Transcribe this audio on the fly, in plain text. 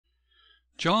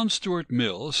John Stuart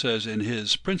Mill says in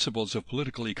his Principles of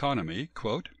Political Economy,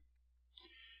 quote,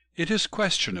 "It is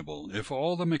questionable if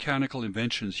all the mechanical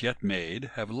inventions yet made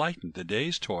have lightened the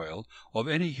day's toil of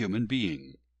any human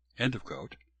being." End of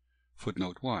quote.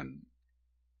 Footnote 1.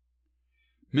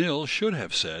 Mill should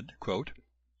have said, quote,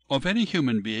 "of any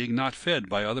human being not fed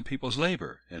by other people's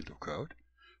labor," end of quote,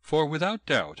 for without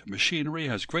doubt machinery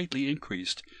has greatly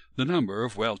increased the number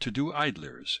of well-to-do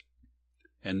idlers.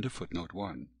 End of footnote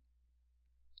 1.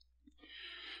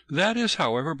 That is,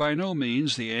 however, by no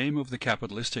means the aim of the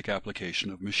capitalistic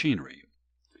application of machinery.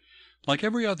 Like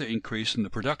every other increase in the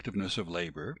productiveness of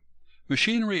labor,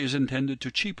 machinery is intended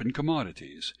to cheapen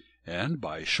commodities, and,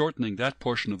 by shortening that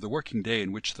portion of the working day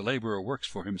in which the laborer works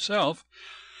for himself,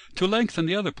 to lengthen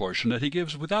the other portion that he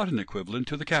gives without an equivalent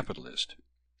to the capitalist.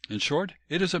 In short,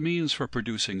 it is a means for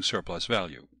producing surplus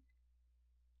value.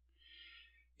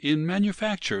 In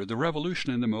manufacture, the revolution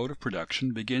in the mode of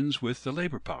production begins with the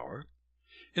labor power.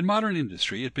 In modern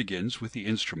industry, it begins with the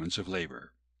instruments of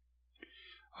labor.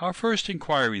 Our first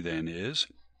inquiry, then, is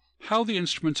how the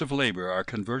instruments of labor are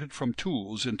converted from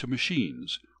tools into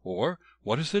machines, or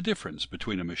what is the difference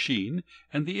between a machine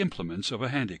and the implements of a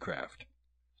handicraft.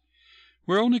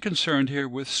 We are only concerned here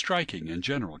with striking and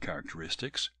general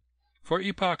characteristics, for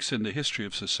epochs in the history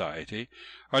of society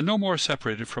are no more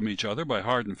separated from each other by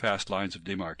hard and fast lines of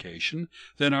demarcation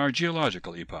than are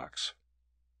geological epochs.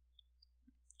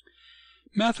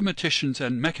 Mathematicians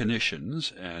and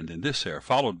mechanicians, and in this they are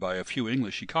followed by a few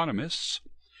English economists,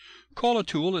 call a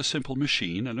tool a simple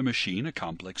machine and a machine a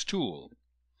complex tool.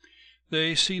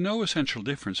 They see no essential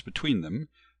difference between them,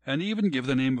 and even give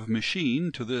the name of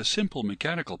machine to the simple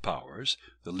mechanical powers,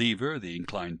 the lever, the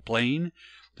inclined plane,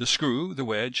 the screw, the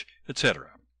wedge,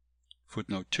 etc.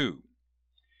 Footnote 2.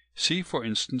 See, for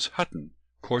instance, Hutton,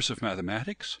 Course of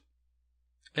Mathematics.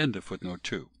 End of footnote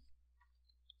 2.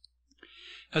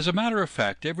 As a matter of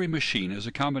fact, every machine is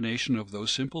a combination of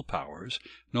those simple powers,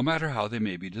 no matter how they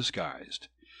may be disguised.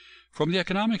 From the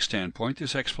economic standpoint,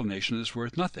 this explanation is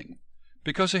worth nothing,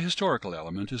 because a historical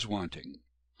element is wanting.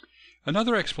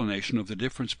 Another explanation of the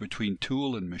difference between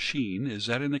tool and machine is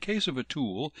that in the case of a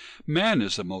tool, man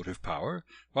is the motive power,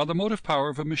 while the motive power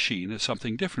of a machine is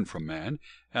something different from man,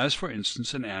 as for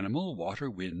instance an animal, water,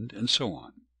 wind, and so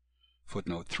on.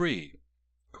 Footnote 3.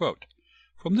 Quote,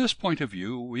 "From this point of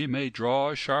view we may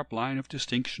draw a sharp line of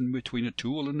distinction between a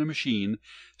tool and a machine,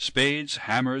 spades,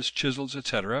 hammers, chisels,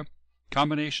 etc.,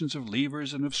 combinations of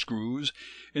levers and of screws,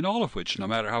 in all of which, no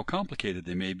matter how complicated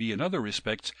they may be in other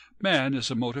respects, man is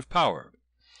the motive power.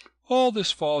 All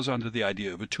this falls under the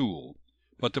idea of a tool,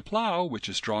 but the plough, which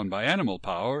is drawn by animal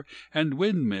power, and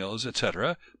windmills,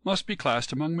 etc., must be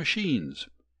classed among machines."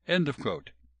 End of quote.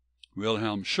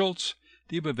 Wilhelm Schultz,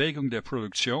 Die Bewegung der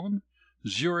Produktion,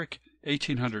 Zurich,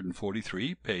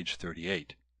 1843, page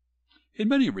 38. In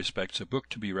many respects a book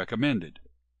to be recommended.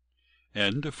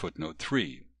 End of footnote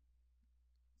 3.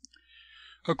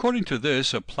 According to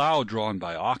this, a plough drawn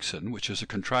by oxen, which is a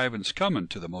contrivance common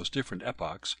to the most different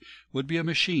epochs, would be a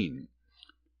machine.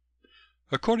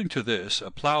 According to this,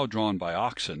 a plough drawn by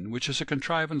oxen, which is a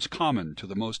contrivance common to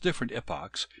the most different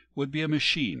epochs, would be a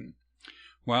machine,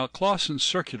 while Clausen's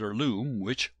circular loom,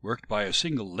 which, worked by a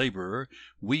single laborer,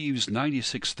 weaves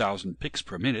 96,000 picks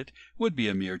per minute, would be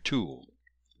a mere tool.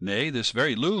 Nay, this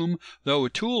very loom, though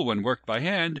a tool when worked by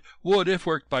hand, would, if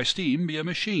worked by steam, be a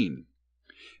machine.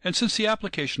 And since the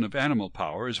application of animal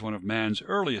power is one of man's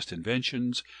earliest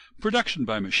inventions, production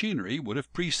by machinery would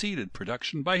have preceded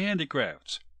production by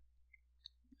handicrafts.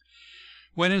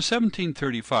 When in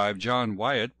 1735 John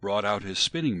Wyatt brought out his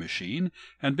spinning machine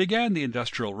and began the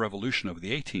industrial revolution of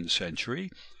the 18th century,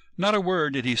 not a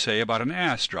word did he say about an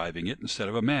ass driving it instead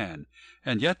of a man,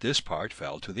 and yet this part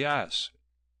fell to the ass.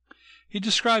 He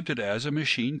described it as a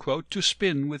machine, quote, "to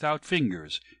spin without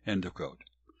fingers." End of quote.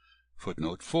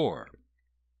 Footnote 4.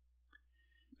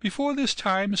 Before this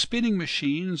time, spinning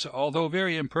machines, although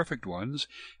very imperfect ones,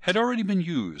 had already been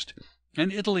used,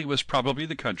 and Italy was probably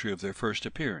the country of their first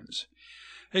appearance.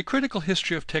 A critical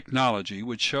history of technology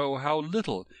would show how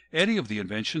little any of the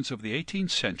inventions of the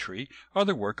 18th century are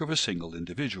the work of a single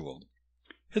individual.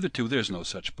 Hitherto there is no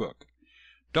such book.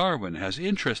 Darwin has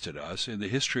interested us in the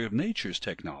history of nature's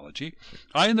technology,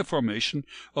 in the formation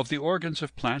of the organs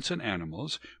of plants and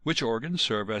animals, which organs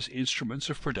serve as instruments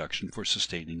of production for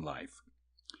sustaining life.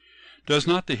 Does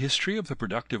not the history of the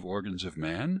productive organs of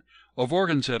man, of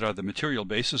organs that are the material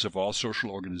basis of all social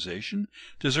organization,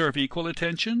 deserve equal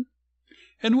attention?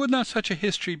 And would not such a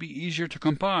history be easier to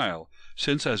compile,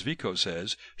 since, as Vico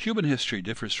says, human history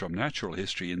differs from natural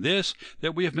history in this,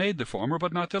 that we have made the former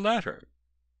but not the latter?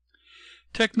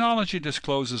 Technology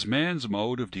discloses man's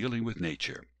mode of dealing with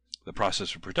nature. the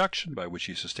process of production by which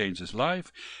he sustains his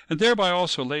life, and thereby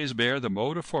also lays bare the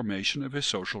mode of formation of his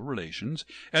social relations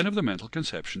and of the mental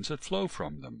conceptions that flow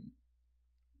from them.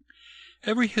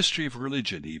 Every history of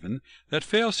religion, even, that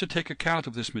fails to take account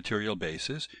of this material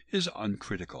basis is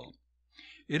uncritical.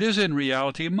 It is in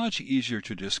reality much easier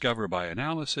to discover by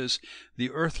analysis the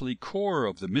earthly core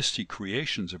of the misty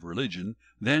creations of religion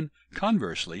than,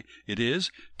 conversely, it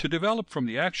is to develop from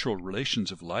the actual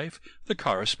relations of life the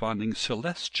corresponding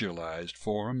celestialized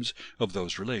forms of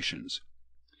those relations.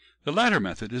 The latter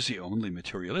method is the only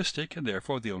materialistic and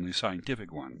therefore the only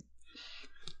scientific one.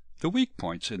 The weak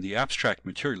points in the abstract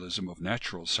materialism of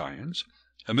natural science,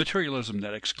 a materialism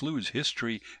that excludes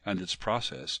history and its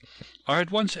process, are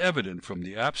at once evident from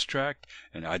the abstract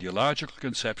and ideological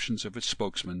conceptions of its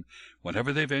spokesmen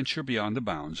whenever they venture beyond the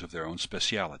bounds of their own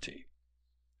speciality.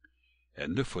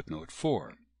 End of footnote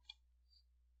 4.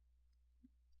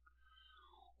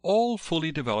 All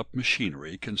fully developed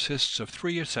machinery consists of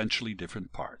three essentially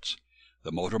different parts: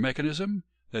 the motor mechanism,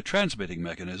 the transmitting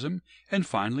mechanism, and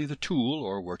finally the tool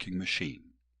or working machine.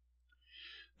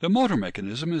 The motor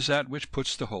mechanism is that which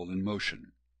puts the whole in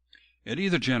motion. It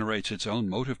either generates its own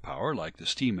motive power, like the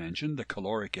steam engine, the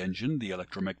caloric engine, the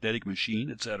electromagnetic machine,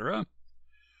 etc.,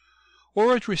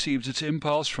 or it receives its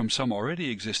impulse from some already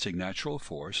existing natural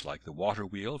force, like the water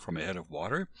wheel from a head of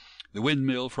water, the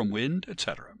windmill from wind,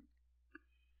 etc.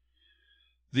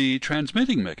 The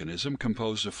transmitting mechanism,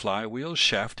 composed of flywheels,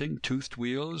 shafting, toothed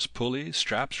wheels, pulleys,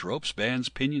 straps, ropes, bands,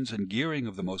 pinions, and gearing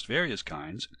of the most various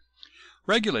kinds,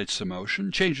 regulates the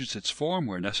motion, changes its form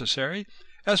where necessary,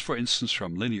 as for instance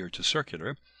from linear to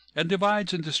circular, and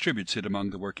divides and distributes it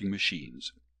among the working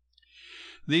machines.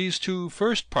 These two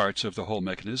first parts of the whole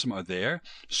mechanism are there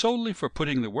solely for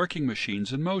putting the working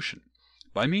machines in motion,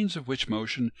 by means of which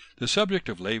motion the subject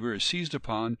of labor is seized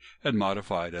upon and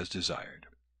modified as desired.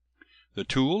 The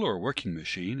tool or working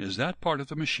machine is that part of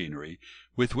the machinery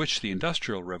with which the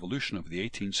industrial revolution of the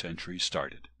 18th century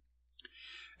started.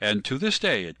 And to this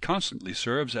day it constantly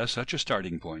serves as such a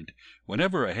starting point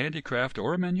whenever a handicraft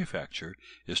or a manufacture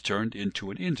is turned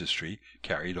into an industry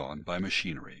carried on by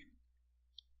machinery.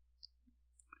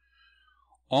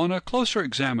 On a closer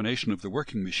examination of the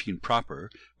working machine proper,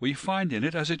 we find in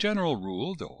it as a general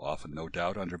rule, though often no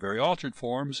doubt under very altered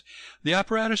forms, the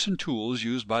apparatus and tools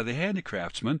used by the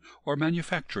handicraftsman or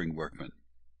manufacturing workman,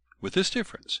 with this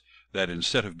difference, that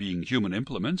instead of being human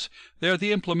implements, they are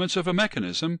the implements of a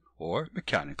mechanism, or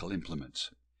mechanical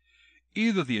implements.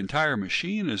 Either the entire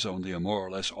machine is only a more or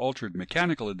less altered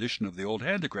mechanical edition of the old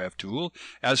handicraft tool,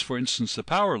 as for instance the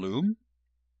power loom,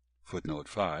 footnote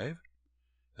 5.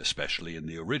 Especially in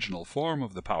the original form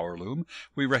of the power loom,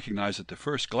 we recognize at the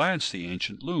first glance the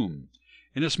ancient loom.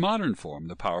 In its modern form,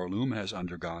 the power loom has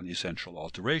undergone essential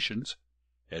alterations.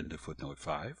 End of footnote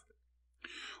 5.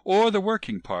 Or the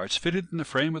working parts fitted in the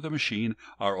frame of the machine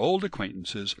are old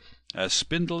acquaintances, as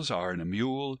spindles are in a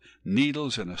mule,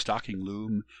 needles in a stocking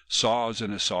loom, saws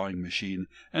in a sawing machine,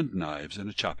 and knives in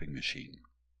a chopping machine.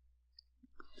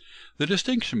 The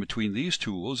distinction between these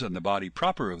tools and the body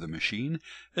proper of the machine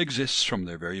exists from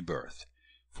their very birth,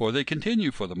 for they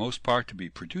continue for the most part to be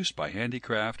produced by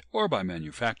handicraft or by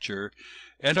manufacture,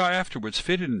 and are afterwards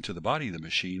fitted into the body of the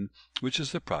machine, which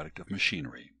is the product of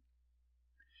machinery.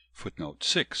 Footnote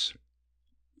 6.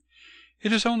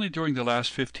 It is only during the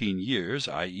last 15 years,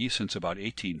 i.e. since about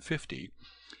 1850,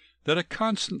 that a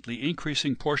constantly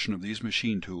increasing portion of these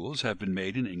machine tools have been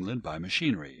made in England by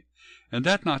machinery, and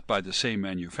that not by the same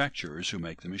manufacturers who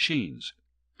make the machines.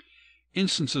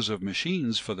 Instances of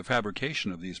machines for the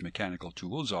fabrication of these mechanical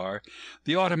tools are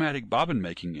the automatic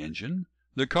bobbin-making engine,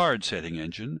 the card-setting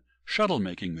engine,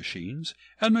 shuttle-making machines,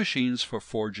 and machines for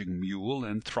forging mule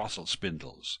and throstle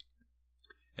spindles.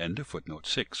 End of footnote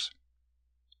 6.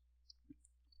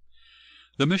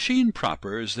 The machine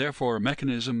proper is therefore a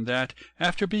mechanism that,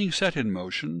 after being set in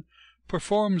motion,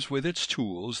 performs with its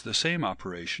tools the same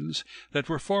operations that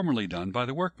were formerly done by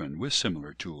the workman with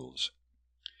similar tools.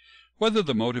 Whether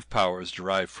the motive power is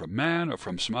derived from man or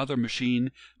from some other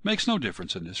machine makes no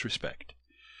difference in this respect.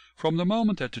 From the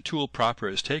moment that the tool proper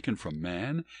is taken from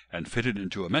man and fitted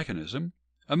into a mechanism,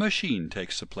 a machine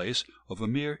takes the place of a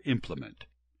mere implement.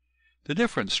 The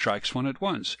difference strikes one at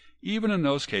once, even in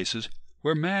those cases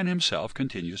where man himself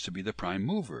continues to be the prime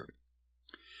mover.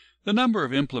 The number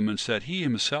of implements that he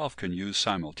himself can use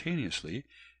simultaneously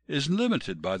is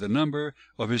limited by the number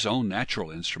of his own natural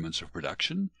instruments of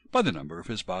production, by the number of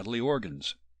his bodily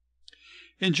organs.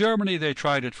 In Germany they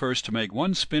tried at first to make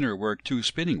one spinner work 2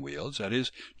 spinning wheels, that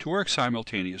is, to work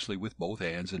simultaneously with both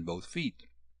hands and both feet.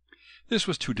 This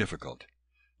was too difficult.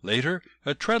 Later,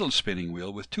 a treadle spinning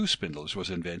wheel with 2 spindles was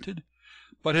invented.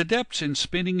 but adepts in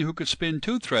spinning who could spin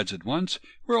 2 threads at once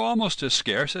were almost as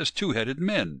scarce as 2-headed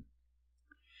men.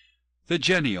 The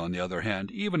jenny, on the other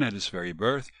hand, even at its very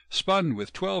birth, spun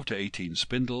with 12 to 18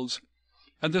 spindles,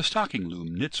 and the stocking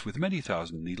loom knits with many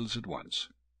thousand needles at once.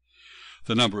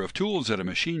 The number of tools that a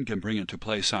machine can bring into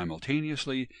play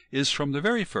simultaneously is from the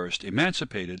very first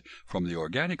emancipated from the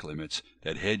organic limits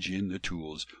that hedge in the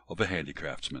tools of a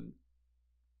handicraftsman.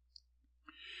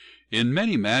 In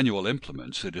many manual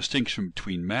implements, the distinction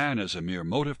between man as a mere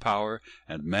motive power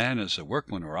and man as a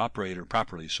workman or operator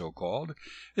properly so called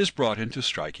is brought into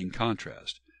striking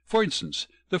contrast. For instance,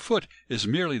 the foot is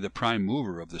merely the prime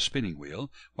mover of the spinning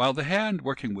wheel, while the hand,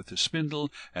 working with the spindle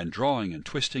and drawing and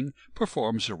twisting,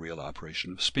 performs the real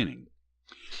operation of spinning.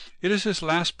 It is this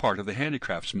last part of the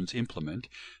handicraftsman's implement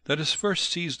that is first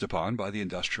seized upon by the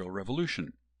Industrial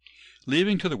Revolution,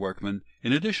 leaving to the workman,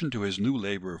 in addition to his new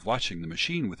labor of watching the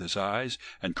machine with his eyes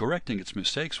and correcting its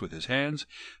mistakes with his hands,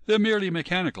 the merely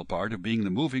mechanical part of being the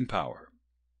moving power.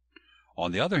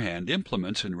 On the other hand,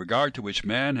 implements in regard to which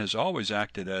man has always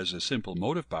acted as a simple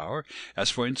motive power, as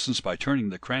for instance by turning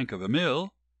the crank of a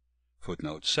mill,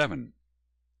 footnote 7.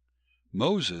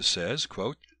 Moses says,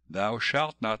 quote, "Thou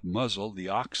shalt not muzzle the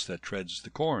ox that treads the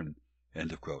corn."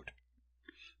 End of quote.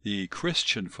 The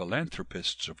Christian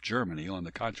philanthropists of Germany, on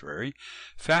the contrary,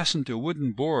 fastened a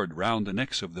wooden board round the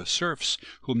necks of the serfs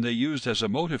whom they used as a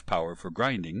motive power for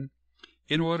grinding,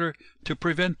 in order to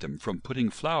prevent them from putting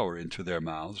flour into their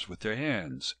mouths with their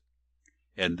hands.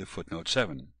 End of footnote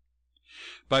 7.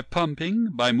 By pumping,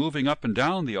 by moving up and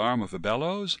down the arm of a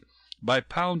bellows, by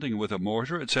pounding with a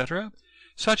mortar, etc.,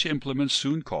 such implements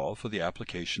soon call for the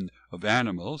application of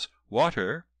animals,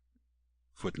 water.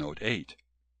 Footnote 8.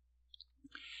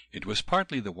 It was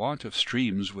partly the want of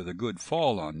streams with a good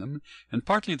fall on them, and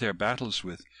partly their battles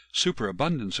with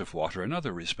superabundance of water in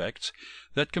other respects,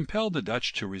 that compelled the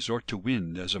Dutch to resort to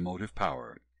wind as a motive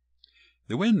power.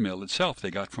 The windmill itself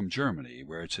they got from Germany,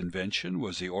 where its invention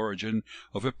was the origin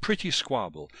of a pretty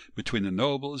squabble between the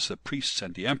nobles, the priests,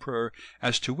 and the emperor,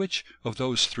 as to which of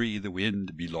those 3 the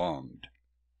wind belonged.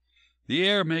 The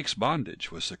air makes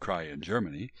bondage, was the cry in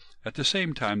Germany, at the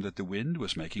same time that the wind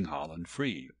was making Holland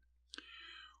free.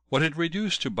 What had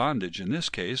reduced to bondage in this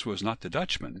case was not the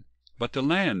Dutchman, but the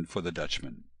land for the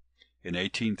Dutchman. In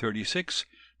 1836,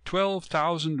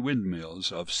 12,000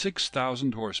 windmills of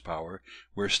 6,000 horsepower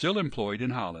were still employed in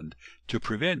Holland to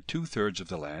prevent 2/3 of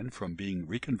the land from being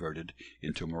reconverted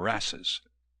into morasses.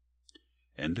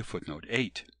 End of footnote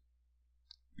 8.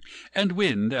 And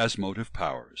wind as motive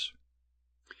powers.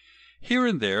 Here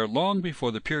and there, long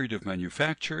before the period of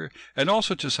manufacture, and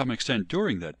also to some extent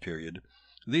during that period,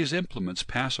 these implements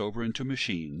pass over into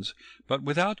machines, but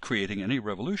without creating any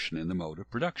revolution in the mode of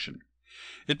production.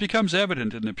 It becomes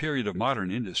evident in the period of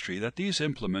modern industry that these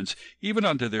implements, even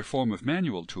under their form of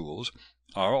manual tools,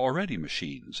 are already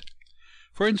machines.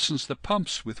 For instance, the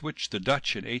pumps with which the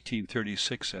Dutch in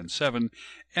 1836 and 7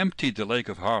 emptied the Lake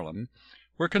of Haarlem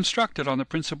were constructed on the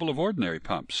principle of ordinary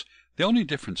pumps, the only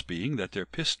difference being that their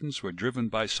pistons were driven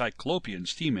by cyclopean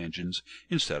steam engines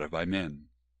instead of by men.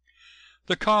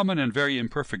 The common and very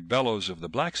imperfect bellows of the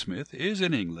blacksmith is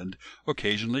in England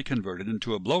occasionally converted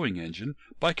into a blowing engine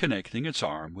by connecting its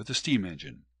arm with a steam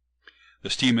engine.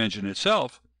 The steam engine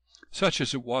itself, such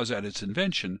as it was at its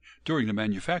invention during the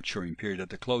manufacturing period at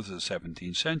the close of the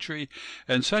 17th century,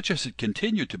 and such as it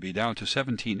continued to be down to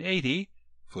 1780,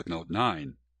 footnote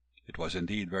 9. It was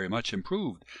indeed very much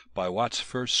improved by Watt's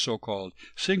first so-called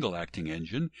single-acting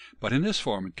engine, but in this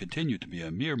form it continued to be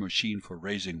a mere machine for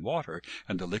raising water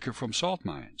and the liquor from salt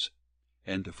mines.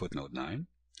 End of footnote 9.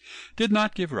 Did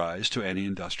not give rise to any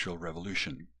industrial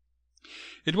revolution.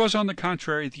 It was, on the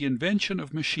contrary, the invention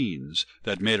of machines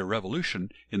that made a revolution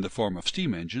in the form of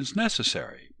steam engines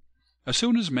necessary. As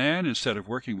soon as man, instead of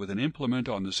working with an implement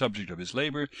on the subject of his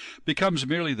labor, becomes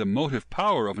merely the motive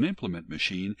power of an implement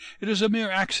machine, it is a mere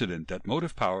accident that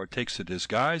motive power takes the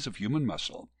disguise of human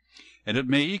muscle, and it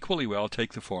may equally well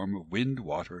take the form of wind,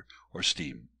 water, or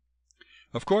steam.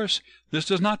 Of course, this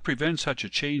does not prevent such a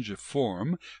change of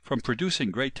form from producing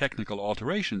great technical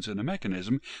alterations in a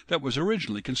mechanism that was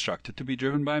originally constructed to be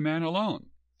driven by man alone.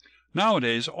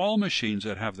 Nowadays, all machines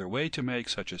that have their way to make,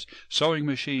 such as sewing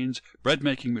machines,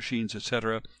 bread-making machines,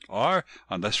 etc., are,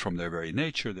 unless from their very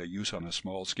nature their use on a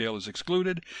small scale is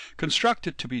excluded,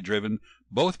 constructed to be driven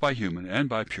both by human and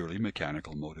by purely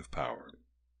mechanical motive power.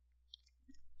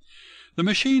 The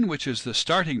machine, which is the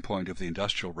starting point of the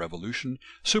Industrial Revolution,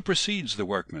 supersedes the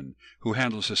workman, who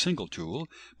handles a single tool,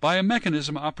 by a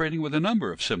mechanism operating with a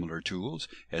number of similar tools,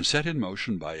 and set in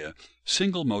motion by a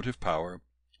single motive power,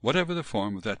 whatever the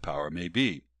form of that power may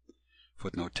be.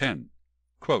 Footnote 10.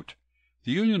 Quote,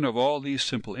 The union of all these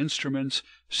simple instruments,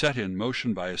 set in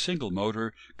motion by a single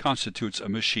motor, constitutes a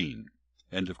machine."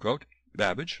 End of quote.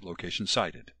 Babbage, location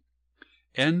cited.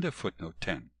 End of footnote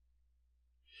 10.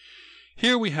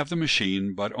 Here we have the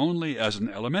machine, but only as an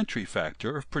elementary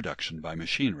factor of production by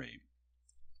machinery.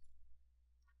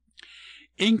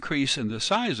 Increase in the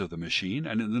size of the machine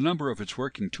and in the number of its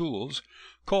working tools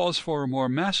calls for a more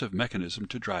massive mechanism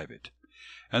to drive it.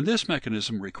 And this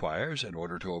mechanism requires, in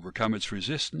order to overcome its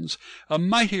resistance, a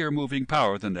mightier moving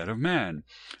power than that of man,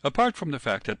 apart from the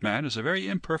fact that man is a very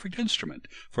imperfect instrument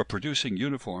for producing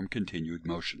uniform continued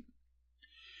motion.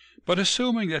 But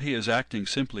assuming that he is acting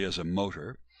simply as a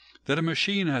motor, that a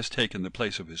machine has taken the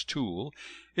place of his tool,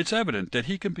 it's evident that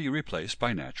he can be replaced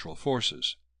by natural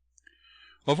forces.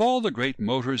 Of all the great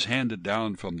motors handed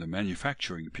down from the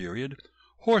manufacturing period,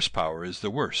 horsepower is the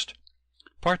worst,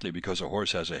 partly because a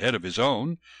horse has a head of his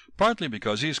own, partly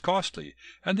because he is costly,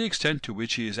 and the extent to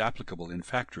which he is applicable in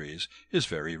factories is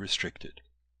very restricted.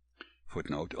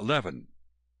 Footnote 11.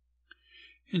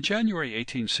 In January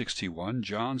 1861,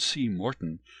 John C.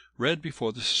 Morton read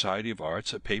before the Society of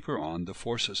Arts a paper on the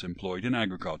forces employed in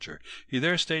agriculture. He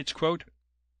there states, quote,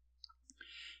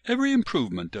 "Every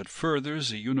improvement that furthers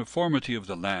the uniformity of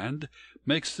the land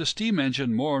makes the steam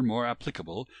engine more and more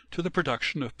applicable to the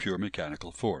production of pure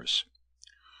mechanical force.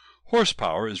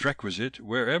 Horsepower is requisite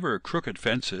wherever crooked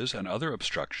fences and other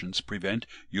obstructions prevent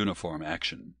uniform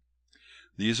action.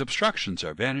 These obstructions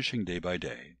are vanishing day by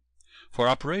day. For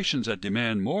operations that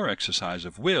demand more exercise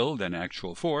of will than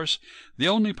actual force, the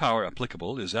only power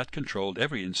applicable is that controlled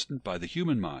every instant by the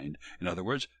human mind, in other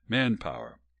words,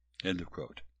 manpower." End of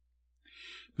quote.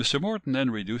 Mr. Morton then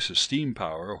reduces steam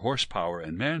power, horsepower,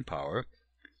 and manpower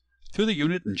to the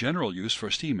unit in general use for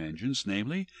steam engines,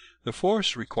 namely, the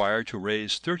force required to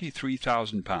raise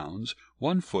 33,000 pounds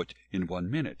 1 foot in 1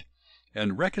 minute,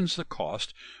 and reckons the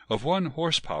cost of 1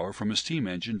 horsepower from a steam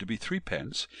engine to be 3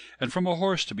 pence, and from a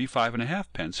horse to be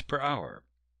 5½ pence per hour.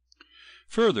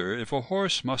 Further, if a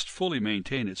horse must fully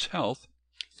maintain its health,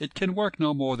 it can work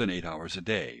no more than 8 hours a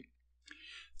day.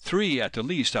 3 at the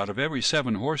least out of every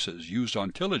 7 horses used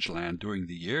on tillage land during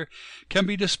the year can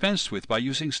be dispensed with by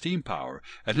using steam power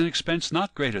at an expense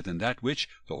not greater than that which,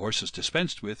 the horses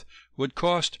dispensed with, would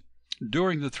cost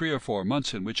during the 3 or 4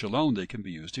 months in which alone they can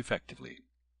be used effectively.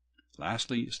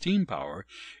 Lastly, steam power,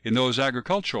 in those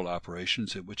agricultural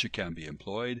operations in which it can be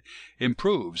employed,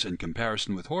 improves, in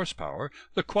comparison with horsepower,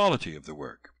 the quality of the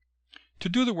work. To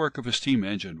do the work of a steam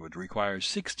engine would require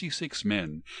 66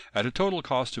 men at a total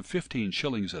cost of 15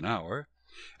 shillings an hour,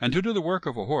 and to do the work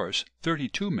of a horse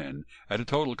 32 men at a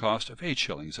total cost of 8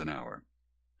 shillings an hour.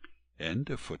 End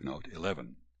of footnote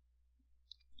 11.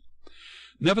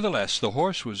 Nevertheless, the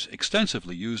horse was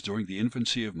extensively used during the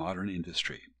infancy of modern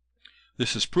industry.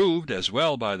 This is proved as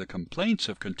well by the complaints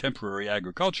of contemporary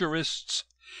agriculturists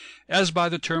as by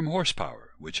the term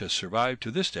horsepower, which has survived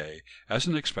to this day as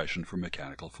an expression for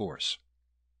mechanical force.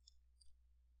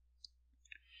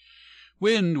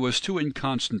 Wind was too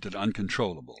inconstant and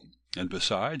uncontrollable, and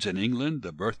besides, in England,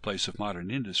 the birthplace of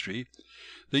modern industry,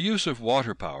 the use of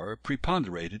water power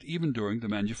preponderated even during the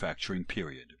manufacturing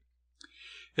period.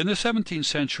 In the 17th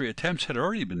century attempts had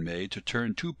already been made to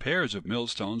turn 2 pairs of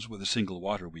millstones with a single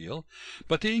water wheel,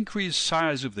 but the increased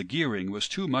size of the gearing was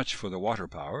too much for the water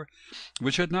power,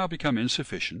 which had now become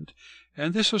insufficient,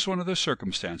 and this was one of the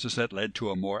circumstances that led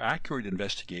to a more accurate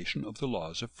investigation of the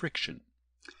laws of friction.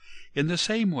 In the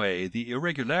same way, the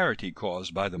irregularity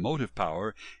caused by the motive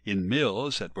power in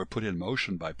mills that were put in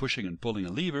motion by pushing and pulling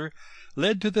a lever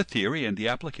led to the theory and the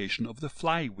application of the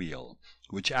flywheel,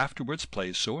 which afterwards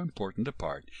plays so important a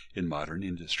part in modern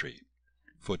industry.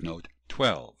 Footnote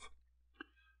 12.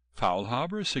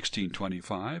 Faulhaber,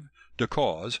 1625, De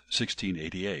Cause,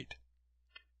 1688.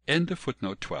 End of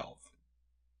footnote 12.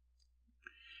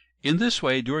 In this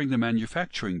way, during the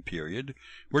manufacturing period,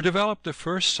 were developed the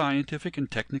first scientific and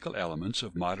technical elements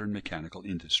of modern mechanical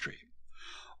industry.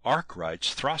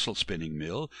 Arkwright's throstle spinning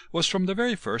mill was from the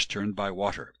very first turned by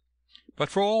water. But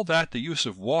for all that, the use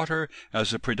of water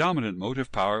as a predominant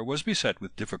motive power was beset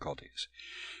with difficulties.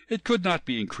 It could not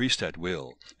be increased at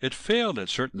will, it failed at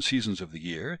certain seasons of the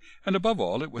year, and above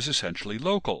all it was essentially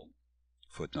local.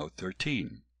 Footnote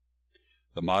 13.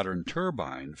 The modern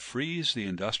turbine frees the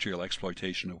industrial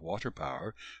exploitation of water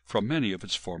power from many of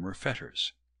its former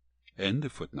fetters. End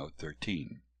of footnote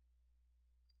 13.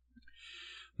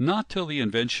 Not till the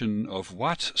invention of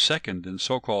Watt's second and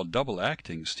so-called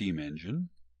double-acting steam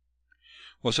engine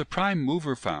was a prime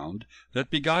mover found that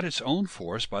begot its own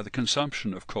force by the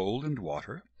consumption of coal and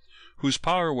water, whose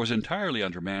power was entirely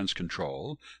under man's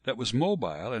control, that was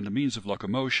mobile and a means of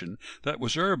locomotion, that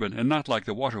was urban and not like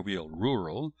the water wheel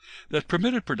rural, that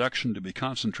permitted production to be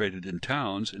concentrated in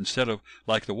towns instead of,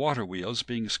 like the water wheels,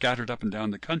 being scattered up and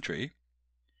down the country.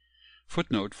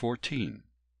 Footnote 14.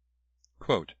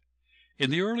 Quote, in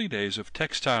the early days of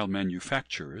textile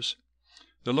manufactures,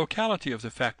 the locality of the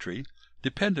factory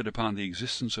depended upon the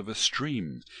existence of a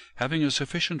stream having a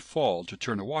sufficient fall to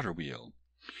turn a water wheel.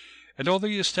 And although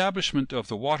the establishment of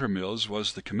the water mills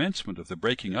was the commencement of the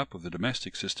breaking up of the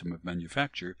domestic system of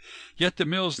manufacture, yet the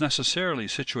mills necessarily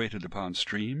situated upon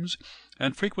streams,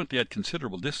 and frequently at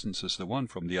considerable distances the one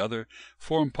from the other,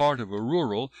 formed part of a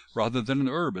rural rather than an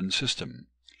urban system.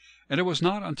 And it was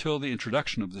not until the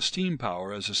introduction of the steam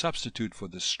power as a substitute for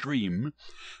the stream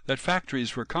that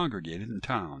factories were congregated in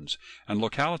towns, and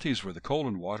localities where the coal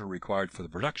and water required for the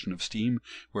production of steam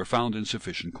were found in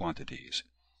sufficient quantities.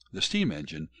 The steam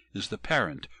engine is the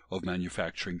parent of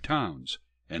manufacturing towns.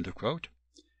 End of quote.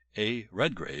 A.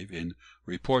 Redgrave, in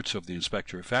Reports of the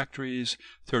Inspector of Factories,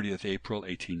 30th April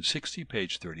 1860,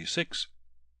 page 36.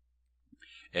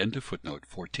 End of footnote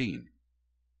 14.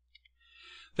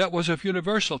 That was of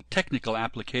universal technical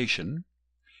application,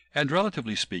 and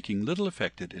relatively speaking little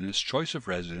affected in its choice of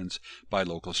residence by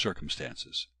local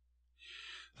circumstances.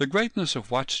 The greatness of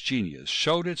Watt's genius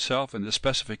showed itself in the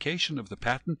specification of the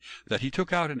patent that he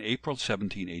took out in April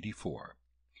 1784.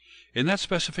 In that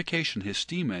specification his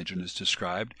steam engine is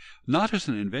described not as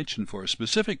an invention for a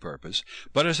specific purpose,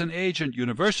 but as an agent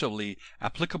universally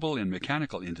applicable in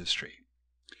mechanical industry.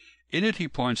 In it he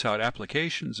points out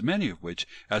applications, many of which,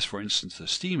 as for instance the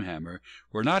steam hammer,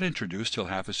 were not introduced till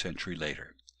half a century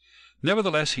later.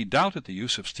 Nevertheless, he doubted the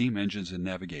use of steam engines in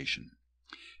navigation.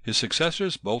 His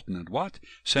successors, Boulton and Watt,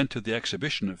 sent to the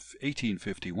exhibition of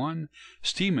 1851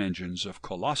 steam engines of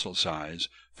colossal size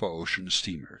for ocean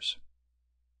steamers.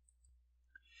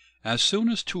 As soon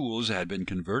as tools had been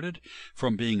converted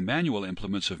from being manual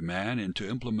implements of man into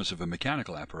implements of a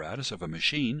mechanical apparatus, of a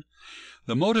machine,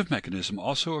 the motive mechanism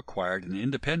also acquired an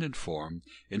independent form,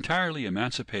 entirely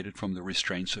emancipated from the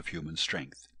restraints of human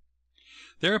strength.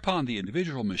 Thereupon the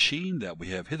individual machine that we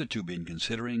have hitherto been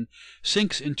considering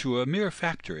sinks into a mere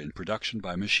factor in production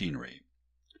by machinery.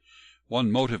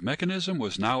 One motive mechanism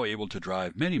was now able to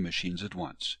drive many machines at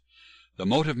once. The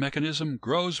motive mechanism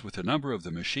grows with the number of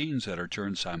the machines that are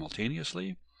turned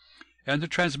simultaneously, and the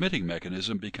transmitting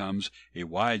mechanism becomes a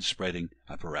wide-spreading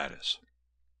apparatus.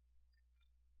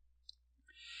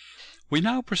 We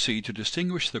now proceed to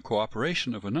distinguish the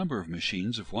cooperation of a number of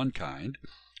machines of one kind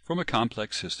from a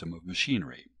complex system of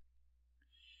machinery.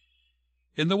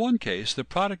 In the one case, the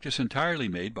product is entirely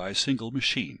made by a single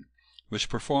machine, which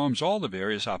performs all the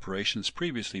various operations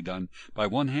previously done by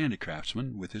one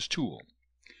handicraftsman with his tool,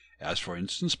 as for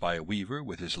instance by a weaver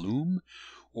with his loom,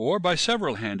 or by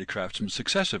several handicraftsmen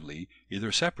successively,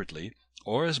 either separately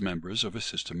or as members of a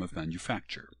system of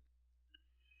manufacture.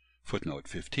 Footnote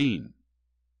 15.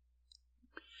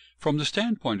 From the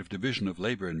standpoint of division of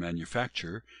labor in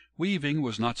manufacture, weaving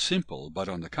was not simple, but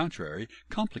on the contrary,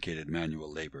 complicated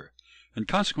manual labor, and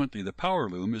consequently the power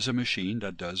loom is a machine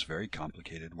that does very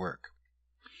complicated work.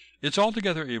 It's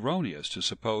altogether erroneous to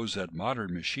suppose that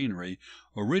modern machinery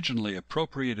originally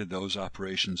appropriated those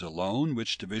operations alone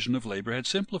which division of labor had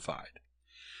simplified.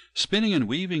 Spinning and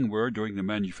weaving were, during the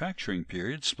manufacturing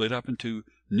period, split up into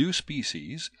new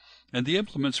species, and the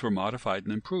implements were modified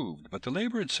and improved, but the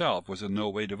labor itself was in no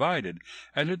way divided,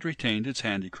 and it retained its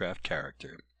handicraft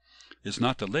character. It's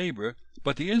not the labor,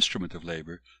 but the instrument of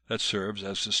labor, that serves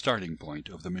as the starting point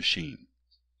of the machine.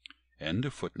 End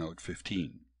of footnote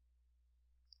 15.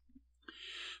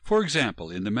 For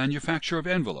example, in the manufacture of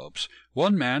envelopes,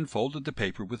 one man folded the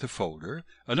paper with a folder,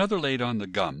 another laid on the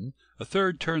gum, a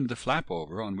third turned the flap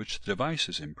over on which the device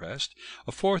is impressed,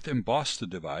 a fourth embossed the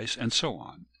device, and so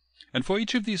on. And for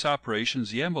each of these operations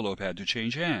the envelope had to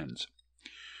change hands.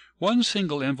 One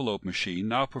single envelope machine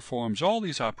now performs all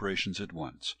these operations at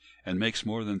once, and makes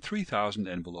more than 3,000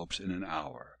 envelopes in an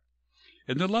hour.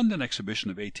 In the London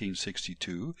exhibition of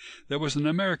 1862 there was an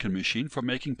American machine for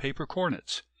making paper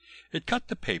cornets. It cut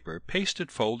the paper,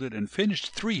 pasted, folded, and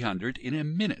finished 300 in a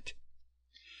minute.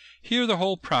 Here the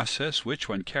whole process, which,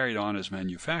 when carried on as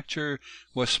manufacture,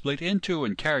 was split into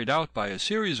and carried out by a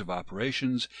series of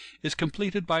operations, is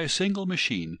completed by a single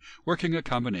machine working a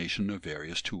combination of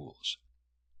various tools.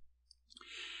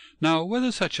 Now,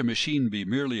 whether such a machine be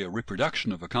merely a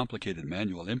reproduction of a complicated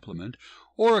manual implement,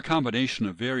 or a combination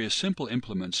of various simple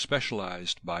implements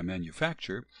specialized by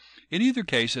manufacture, in either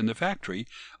case, in the factory,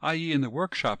 i.e. in the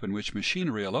workshop in which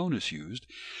machinery alone is used,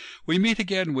 we meet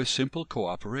again with simple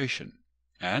cooperation,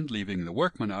 And, leaving the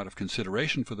workman out of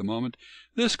consideration for the moment,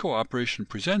 this cooperation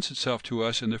presents itself to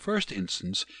us in the first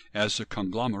instance as the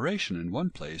conglomeration in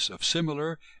one place of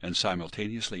similar and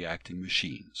simultaneously acting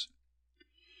machines.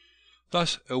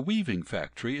 Thus, a weaving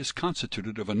factory is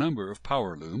constituted of a number of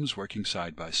power looms working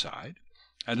side by side,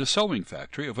 and a sewing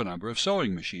factory of a number of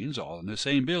sewing machines, all in the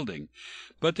same building.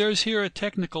 But there is here a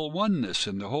technical oneness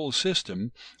in the whole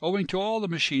system, owing to all the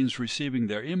machines receiving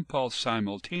their impulse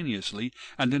simultaneously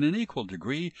and in an equal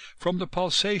degree from the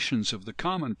pulsations of the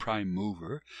common prime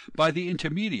mover by the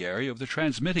intermediary of the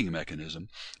transmitting mechanism,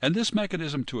 and this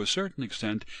mechanism to a certain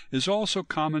extent is also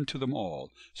common to them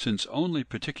all, since only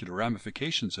particular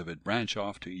ramifications of it branch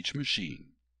off to each machine.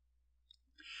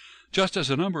 Just as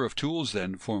a number of tools,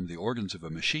 then, form the organs of a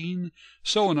machine,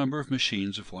 so a number of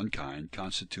machines of one kind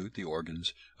constitute the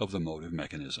organs of the motive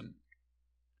mechanism.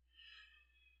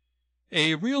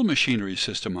 A real machinery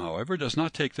system, however, does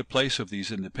not take the place of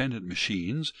these independent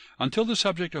machines until the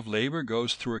subject of labor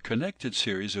goes through a connected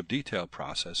series of detailed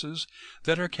processes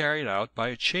that are carried out by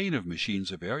a chain of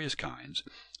machines of various kinds,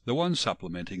 the one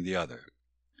supplementing the other.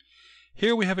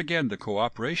 Here we have again the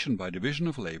cooperation by division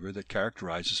of labor that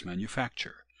characterizes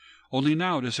manufacture, only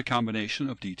now it is a combination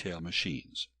of detail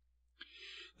machines.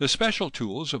 The special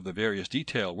tools of the various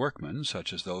detail workmen,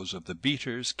 such as those of the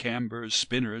beaters, cambers,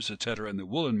 spinners, etc. in the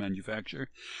woolen manufacture,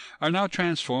 are now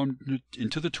transformed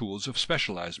into the tools of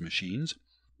specialized machines,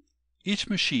 each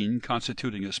machine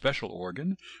constituting a special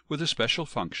organ with a special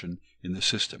function in the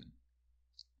system.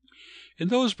 In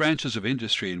those branches of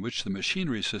industry in which the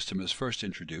machinery system is first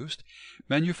introduced,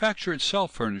 manufacture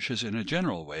itself furnishes in a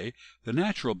general way the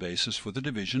natural basis for the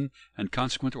division and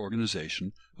consequent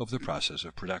organization of the process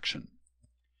of production.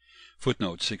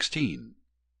 Footnote 16.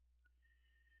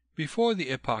 Before the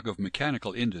epoch of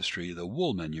mechanical industry, the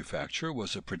wool manufacture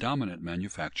was a predominant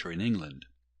manufacture in England.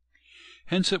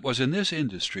 Hence it was in this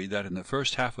industry that in the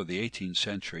first half of the 18th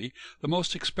century the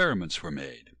most experiments were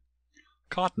made.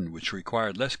 Cotton, which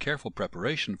required less careful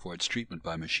preparation for its treatment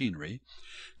by machinery,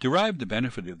 derived the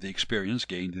benefit of the experience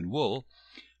gained in wool,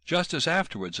 just as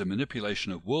afterwards a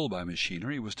manipulation of wool by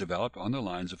machinery was developed on the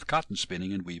lines of cotton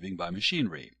spinning and weaving by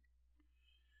machinery.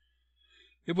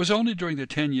 It was only during the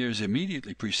 10 years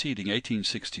immediately preceding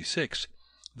 1866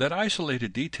 that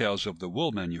isolated details of the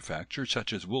wool manufacture,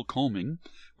 such as wool combing,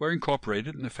 were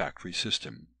incorporated in the factory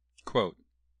system. Quote,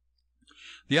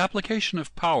 "The application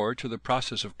of power to the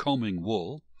process of combing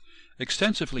wool,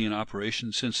 extensively in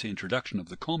operation since the introduction of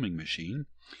the combing machine,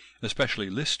 especially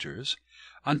listers,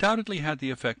 undoubtedly had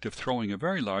the effect of throwing a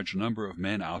very large number of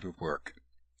men out of work.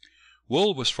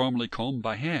 Wool was formerly combed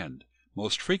by hand,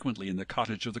 most frequently in the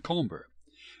cottage of the comber.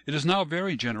 It is now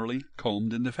very generally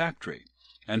combed in the factory,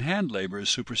 and hand labor is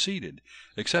superseded,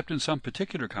 except in some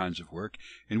particular kinds of work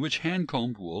in which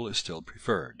hand-combed wool is still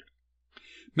preferred.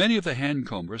 Many of the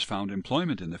hand-combers found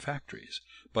employment in the factories,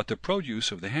 but the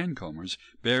produce of the hand-combers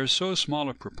bears so small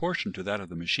a proportion to that of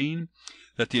the machine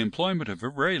that the employment of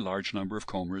a very large number of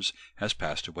combers has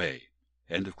passed away."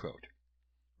 End of quote.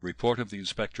 Report of the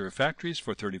Inspector of Factories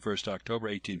for 31st October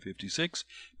 1856,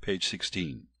 page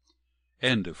 16.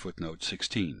 End of footnote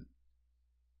 16.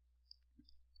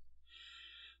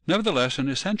 Nevertheless, an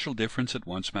essential difference at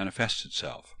once manifests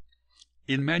itself.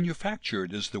 In manufacture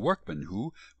it is the workmen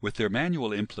who, with their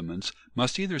manual implements,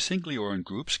 must either singly or in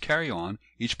groups carry on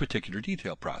each particular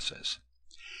detail process.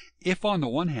 If on the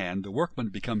one hand the workman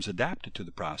becomes adapted to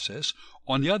the process,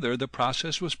 on the other the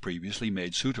process was previously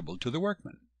made suitable to the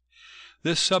workman.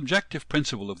 This subjective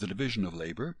principle of the division of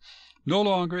labor no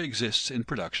longer exists in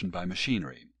production by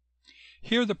machinery.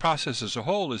 Here the process as a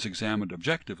whole is examined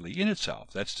objectively in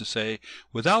itself, that's to say,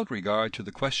 without regard to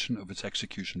the question of its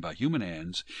execution by human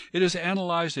hands. It is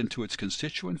analyzed into its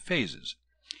constituent phases,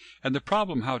 and the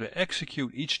problem how to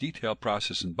execute each detailed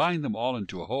process and bind them all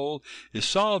into a whole is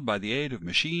solved by the aid of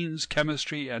machines,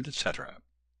 chemistry, and etc.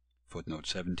 Footnote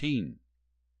 17.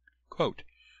 Quote,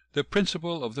 "The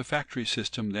principle of the factory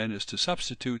system, then, is to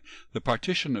substitute the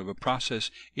partition of a process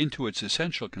into its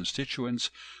essential constituents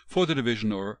for the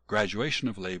division or graduation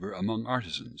of labor among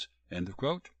artisans." End of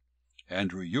quote.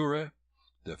 Andrew Ure,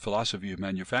 The Philosophy of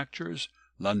Manufactures,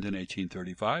 London,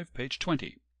 1835, page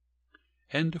 20.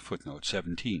 End of footnote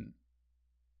 17.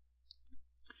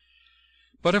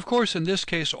 But of course in this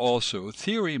case also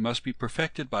theory must be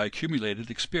perfected by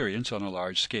accumulated experience on a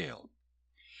large scale.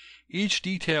 Each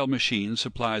detail machine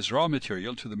supplies raw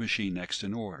material to the machine next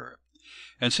in order,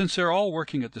 and since they are all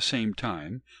working at the same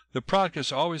time, the product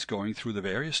is always going through the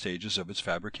various stages of its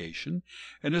fabrication,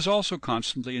 and is also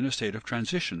constantly in a state of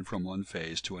transition from one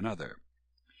phase to another.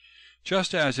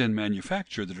 Just as in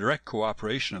manufacture the direct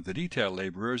cooperation of the detail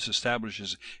laborers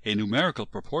establishes a numerical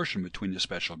proportion between the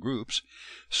special groups,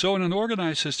 so in an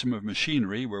organized system of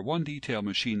machinery, where one detail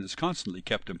machine is constantly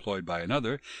kept employed by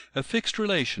another, a fixed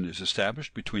relation is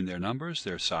established between their numbers,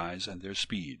 their size, and their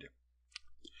speed.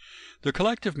 The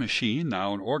collective machine,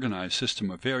 now an organized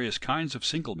system of various kinds of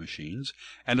single machines,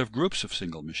 and of groups of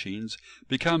single machines,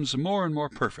 becomes more and more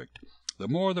perfect, the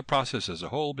more the process as a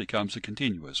whole becomes a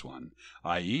continuous one,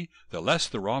 i.e., the less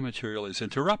the raw material is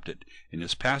interrupted in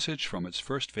its passage from its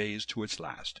first phase to its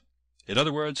last. In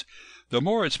other words, the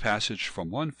more its passage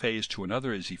from one phase to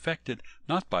another is effected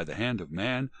not by the hand of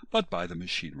man, but by the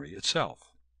machinery itself.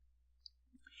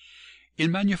 In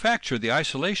manufacture, the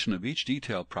isolation of each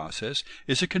detailed process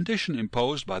is a condition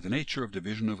imposed by the nature of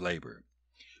division of labor.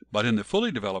 But in the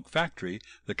fully developed factory,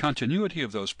 the continuity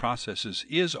of those processes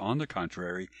is, on the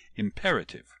contrary,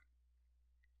 imperative.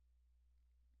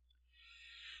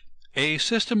 A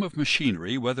system of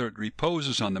machinery, whether it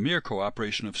reposes on the mere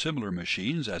cooperation of similar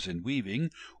machines, as in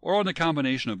weaving, or on a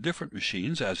combination of different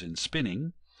machines, as in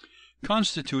spinning,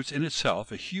 constitutes in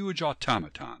itself a huge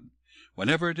automaton,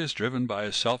 whenever it is driven by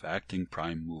a self-acting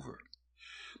prime mover.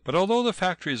 But although the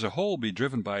factory as a whole be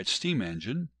driven by its steam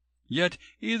engine, yet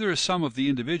either some of the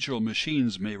individual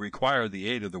machines may require the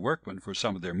aid of the workmen for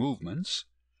some of their movements.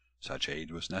 Such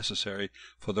aid was necessary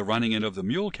for the running in of the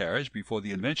mule carriage before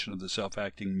the invention of the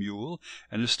self-acting mule,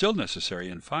 and is still necessary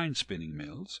in fine spinning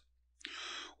mills.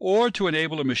 Or to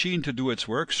enable a machine to do its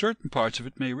work, certain parts of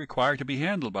it may require to be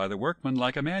handled by the workman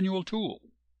like a manual tool.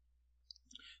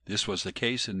 This was the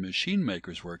case in machine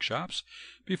makers' workshops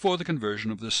before the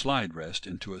conversion of the slide rest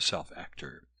into a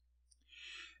self-actor.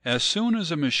 As soon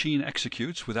as a machine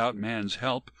executes without man's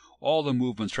help all the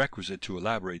movements requisite to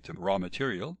elaborate the raw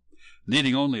material,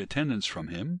 needing only attendance from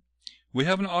him, we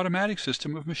have an automatic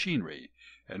system of machinery,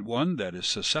 and one that is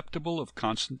susceptible of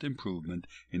constant improvement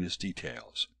in its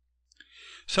details.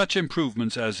 Such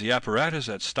improvements as the apparatus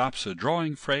that stops a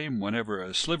drawing frame whenever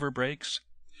a sliver breaks,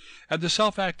 and the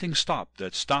self-acting stop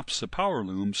that stops the power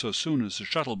loom so soon as the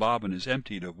shuttle bobbin is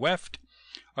emptied of weft,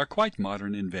 are quite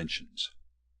modern inventions.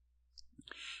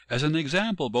 As an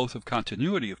example both of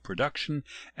continuity of production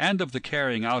and of the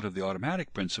carrying out of the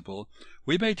automatic principle,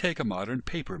 we may take a modern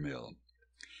paper mill.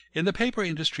 In the paper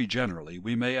industry generally,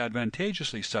 we may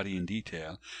advantageously study in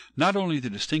detail not only the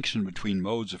distinction between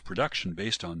modes of production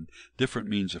based on different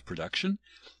means of production,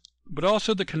 but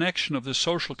also the connection of the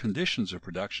social conditions of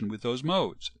production with those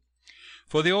modes.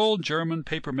 For the old German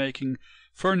paper-making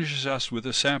furnishes us with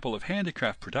a sample of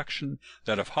handicraft production,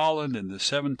 that of Holland in the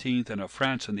 17th and of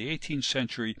France in the 18th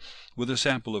century with a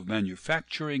sample of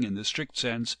manufacturing in the strict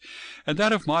sense, and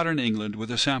that of modern England with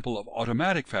a sample of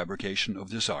automatic fabrication of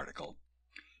this article.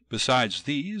 Besides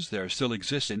these, there still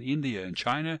exist in India and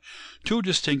China two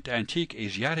distinct antique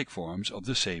Asiatic forms of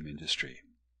the same industry.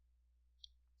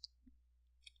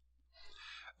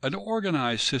 An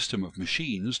organized system of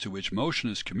machines to which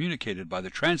motion is communicated by the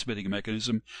transmitting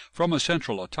mechanism from a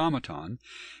central automaton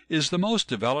is the most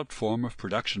developed form of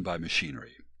production by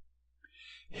machinery.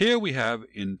 Here we have,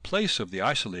 in place of the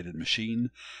isolated machine,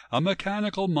 a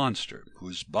mechanical monster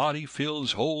whose body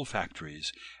fills whole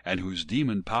factories, and whose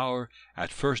demon power, at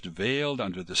first veiled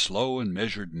under the slow and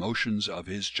measured motions of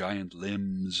his giant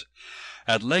limbs,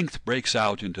 at length breaks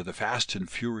out into the fast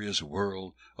and furious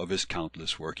whirl of his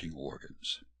countless working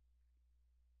organs.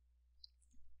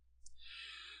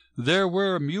 There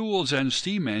were mules and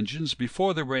steam engines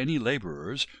before there were any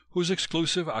laborers, whose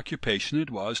exclusive occupation it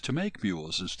was to make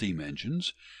mules and steam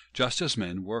engines, just as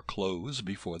men wore clothes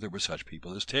before there were such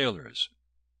people as tailors.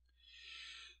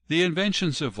 The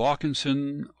inventions of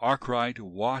Vaucanson, Arkwright,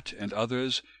 Watt, and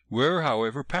others were,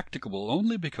 however, practicable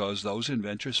only because those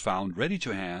inventors found ready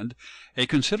to hand a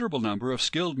considerable number of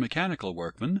skilled mechanical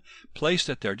workmen placed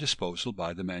at their disposal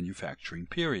by the manufacturing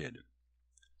period.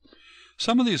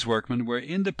 Some of these workmen were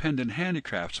independent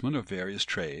handicraftsmen of various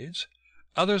trades.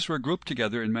 Others were grouped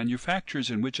together in manufactures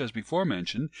in which, as before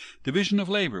mentioned, division of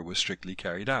labor was strictly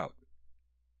carried out.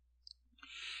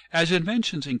 As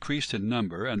inventions increased in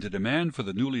number and the demand for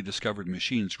the newly discovered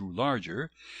machines grew larger,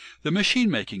 the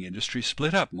machine-making industry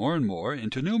split up more and more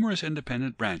into numerous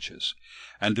independent branches,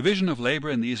 and division of labor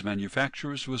in these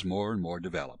manufactures was more and more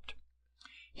developed.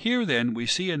 Here, then, we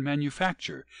see in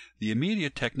manufacture the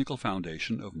immediate technical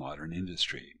foundation of modern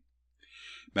industry.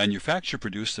 Manufacture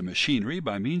produced the machinery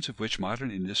by means of which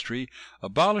modern industry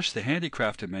abolished the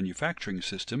handicraft of manufacturing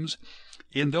systems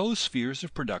in those spheres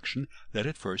of production that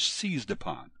it first seized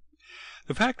upon.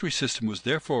 The factory system was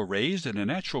therefore raised in a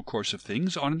natural course of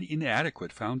things on an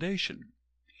inadequate foundation.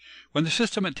 When the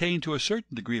system attained to a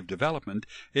certain degree of development,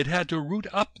 it had to root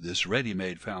up this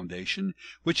ready-made foundation,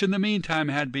 which in the meantime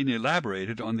had been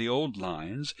elaborated on the old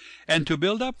lines, and to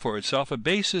build up for itself a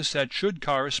basis that should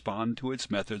correspond to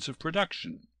its methods of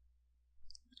production.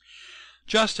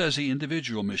 Just as the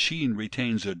individual machine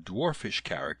retains a dwarfish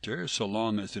character so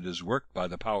long as it is worked by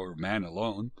the power of man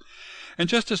alone, and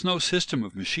just as no system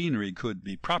of machinery could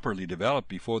be properly developed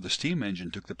before the steam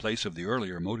engine took the place of the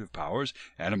earlier motive powers,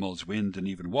 animals, wind, and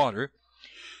even water,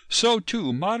 so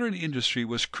too modern industry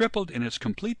was crippled in its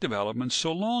complete development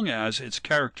so long as its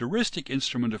characteristic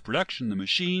instrument of production, the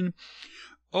machine,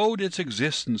 owed its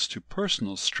existence to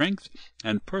personal strength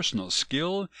and personal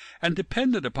skill, and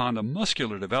depended upon the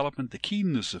muscular development, the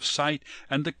keenness of sight,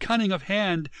 and the cunning of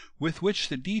hand with which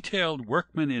the detailed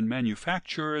workmen in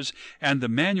manufactures and the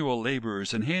manual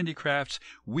laborers in handicrafts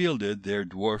wielded their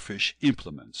dwarfish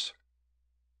implements.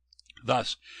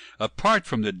 Thus, apart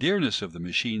from the dearness of the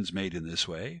machines made in this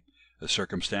way, a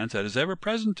circumstance that is ever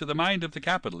present to the mind of the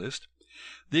capitalist,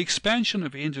 the expansion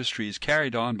of industries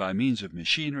carried on by means of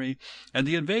machinery, and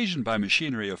the invasion by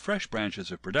machinery of fresh branches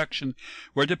of production,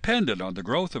 were dependent on the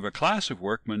growth of a class of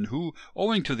workmen who,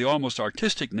 owing to the almost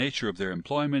artistic nature of their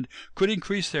employment, could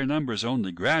increase their numbers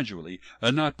only gradually,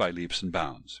 and not by leaps and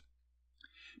bounds.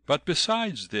 But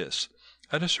besides this,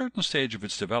 at a certain stage of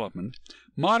its development,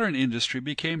 modern industry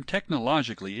became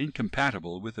technologically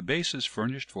incompatible with the basis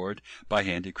furnished for it by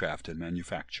handicraft and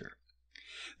manufacture.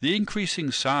 The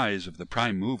increasing size of the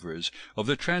prime movers, of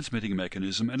the transmitting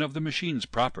mechanism, and of the machines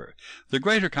proper, the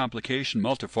greater complication,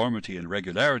 multiformity, and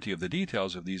regularity of the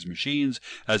details of these machines,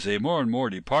 as they more and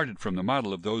more departed from the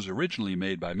model of those originally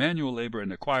made by manual labor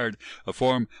and acquired a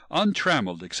form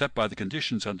untrammeled except by the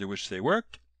conditions under which they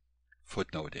worked.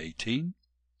 Footnote 18.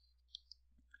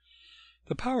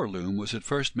 The power loom was at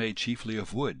first made chiefly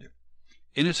of wood.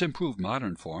 In its improved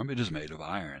modern form it is made of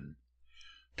iron.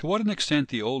 To what an extent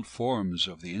the old forms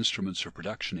of the instruments of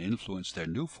production influenced their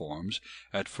new forms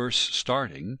at first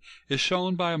starting is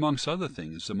shown by, amongst other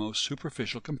things, the most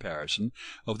superficial comparison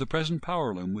of the present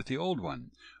power loom with the old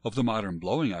one, of the modern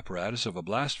blowing apparatus of a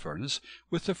blast furnace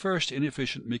with the first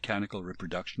inefficient mechanical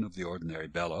reproduction of the ordinary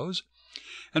bellows,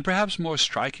 and perhaps more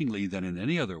strikingly than in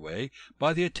any other way,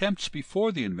 by the attempts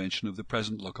before the invention of the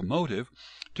present locomotive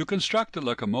to construct a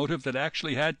locomotive that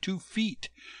actually had 2 feet,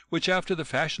 which after the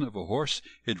fashion of a horse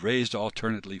it raised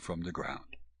alternately from the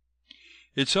ground.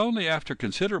 It's only after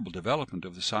considerable development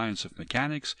of the science of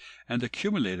mechanics and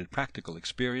accumulated practical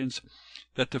experience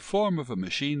that the form of a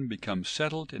machine becomes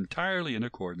settled entirely in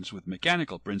accordance with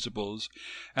mechanical principles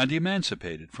and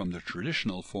emancipated from the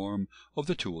traditional form of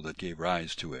the tool that gave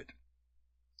rise to it.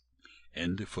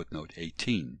 End of footnote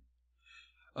 18.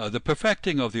 The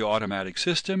perfecting of the automatic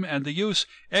system and the use,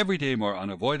 every day more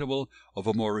unavoidable, of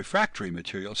a more refractory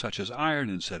material such as iron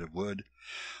instead of wood,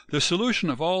 the solution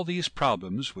of all these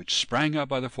problems, which sprang up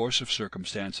by the force of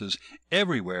circumstances,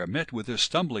 everywhere met with a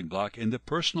stumbling block in the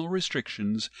personal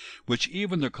restrictions which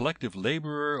even the collective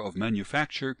laborer of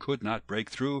manufacture could not break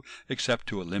through except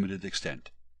to a limited extent.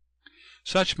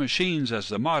 Such machines as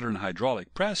the modern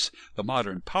hydraulic press, the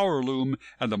modern power loom,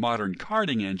 and the modern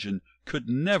carding engine could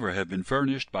never have been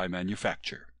furnished by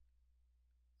manufacture.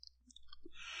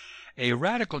 A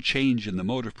radical change in the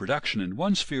mode of production in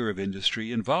one sphere of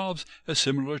industry involves a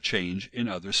similar change in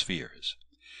other spheres.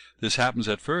 This happens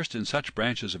at first in such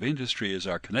branches of industry as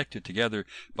are connected together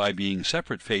by being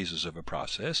separate phases of a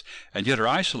process, and yet are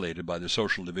isolated by the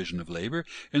social division of labor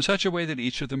in such a way that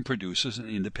each of them produces an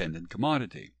independent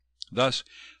commodity. Thus,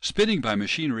 spinning by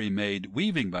machinery made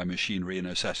weaving by machinery a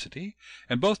necessity,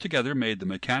 and both together made the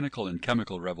mechanical and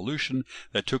chemical revolution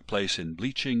that took place in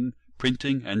bleaching,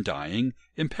 printing, and dyeing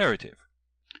imperative.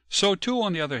 So too,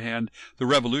 on the other hand, the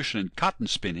revolution in cotton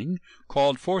spinning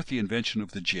called forth the invention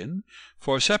of the gin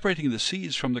for separating the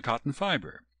seeds from the cotton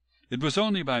fiber. It was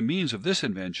only by means of this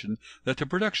invention that the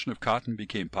production of cotton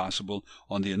became possible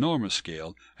on the enormous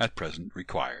scale at present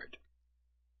required.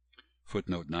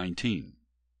 Footnote 19.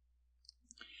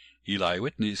 Eli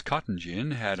Whitney's cotton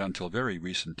gin had until very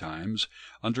recent times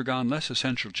undergone less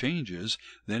essential changes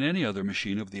than any other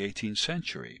machine of the 18th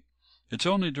century. It's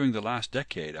only during the last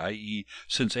decade, i.e.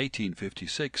 since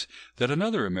 1856, that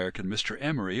another American, Mr.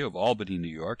 Emery of Albany, New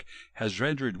York, has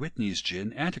rendered Whitney's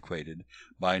gin antiquated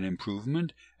by an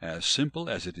improvement as simple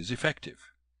as it is effective.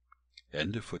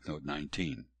 End of footnote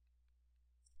 19.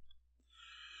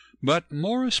 But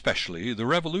more especially, the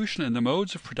revolution in the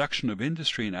modes of production of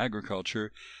industry and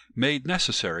agriculture made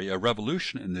necessary a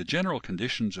revolution in the general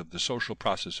conditions of the social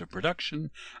process of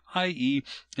production, i.e.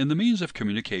 in the means of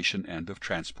communication and of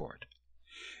transport.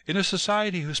 In a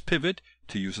society whose pivot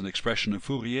to use an expression of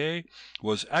Fourier,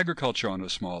 was agriculture on a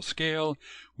small scale,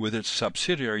 with its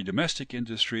subsidiary domestic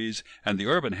industries and the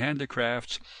urban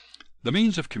handicrafts. The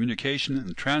means of communication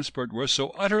and transport were so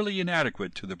utterly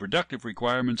inadequate to the productive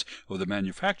requirements of the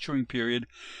manufacturing period,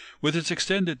 with its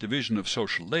extended division of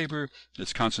social labor,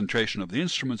 its concentration of the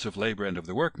instruments of labor and of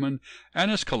the workman,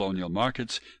 and its colonial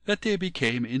markets, that they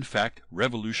became, in fact,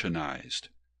 revolutionized.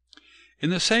 In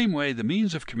the same way, the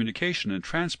means of communication and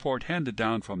transport handed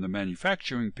down from the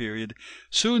manufacturing period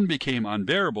soon became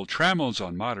unbearable trammels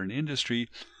on modern industry,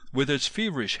 with its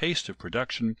feverish haste of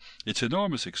production, its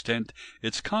enormous extent,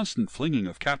 its constant flinging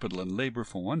of capital and labor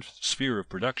from one sphere of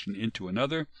production into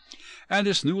another, and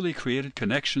its newly created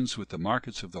connections with the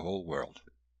markets of the whole world.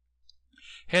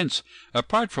 Hence,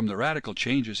 apart from the radical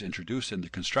changes introduced in the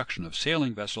construction of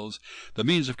sailing vessels, the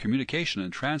means of communication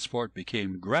and transport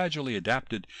became gradually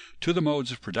adapted to the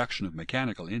modes of production of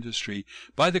mechanical industry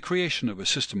by the creation of a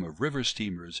system of river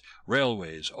steamers,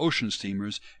 railways, ocean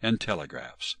steamers, and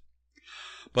telegraphs.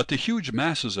 But the huge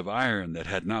masses of iron that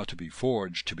had now to be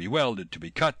forged, to be welded, to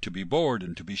be cut, to be bored,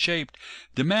 and to be shaped,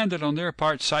 demanded on their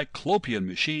part cyclopean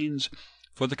machines,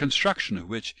 for the construction of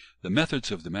which the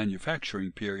methods of the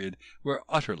manufacturing period were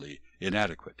utterly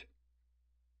inadequate.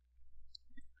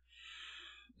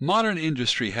 Modern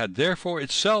industry had therefore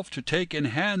itself to take in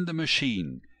hand the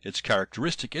machine, its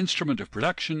characteristic instrument of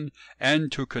production,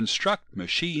 and to construct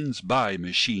machines by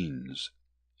machines.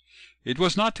 It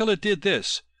was not till it did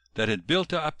this that it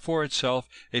built up for itself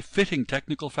a fitting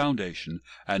technical foundation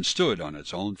and stood on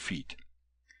its own feet.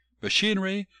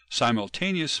 Machinery,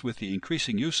 simultaneous with the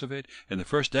increasing use of it in the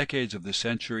first decades of this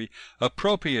century,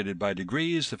 appropriated by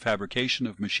degrees the fabrication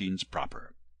of machines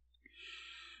proper.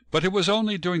 But it was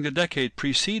only during the decade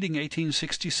preceding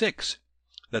 1866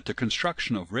 that the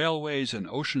construction of railways and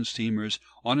ocean steamers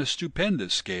on a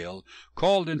stupendous scale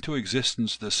called into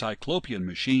existence the cyclopean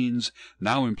machines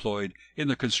now employed in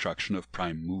the construction of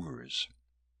prime movers.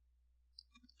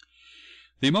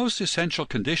 The most essential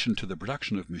condition to the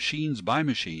production of machines by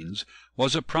machines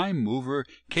was a prime mover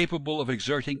capable of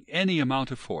exerting any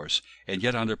amount of force and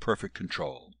yet under perfect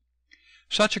control.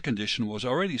 Such a condition was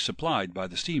already supplied by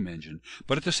the steam engine,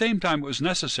 but at the same time it was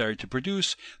necessary to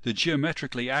produce the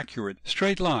geometrically accurate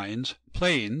straight lines,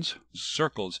 planes,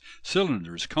 circles,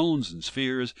 cylinders, cones, and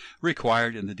spheres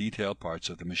required in the detailed parts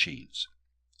of the machines.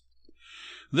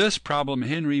 This problem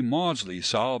Henry Maudslay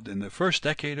solved in the first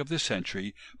decade of this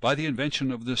century by the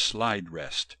invention of the slide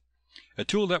rest, a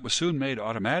tool that was soon made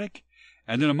automatic,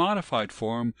 and in a modified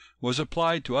form was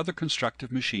applied to other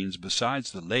constructive machines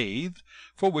besides the lathe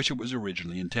for which it was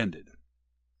originally intended.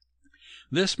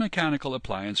 This mechanical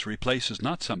appliance replaces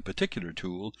not some particular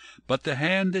tool, but the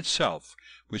hand itself,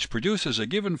 which produces a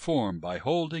given form by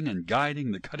holding and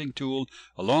guiding the cutting tool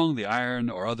along the iron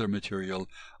or other material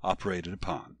operated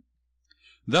upon.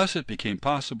 Thus it became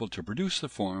possible to produce the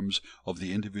forms of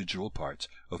the individual parts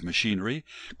of machinery,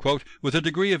 with a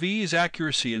degree of ease,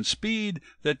 accuracy, and speed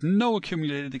that no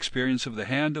accumulated experience of the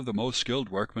hand of the most skilled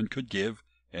workman could give.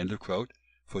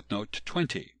 Footnote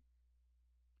 20.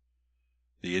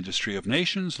 The Industry of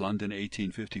Nations, London,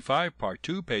 1855, Part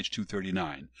 2, page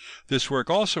 239. This work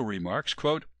also remarks,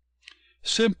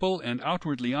 "Simple and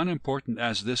outwardly unimportant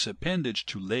as this appendage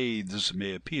to lathes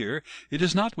may appear, it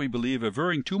is not, we believe,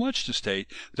 averring too much to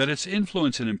state that its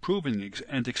influence in improving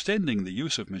and extending the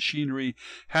use of machinery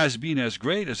has been as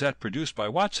great as that produced by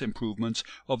Watt's improvements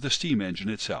of the steam engine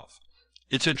itself.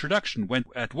 Its introduction went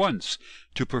at once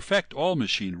to perfect all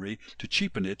machinery, to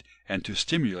cheapen it, and to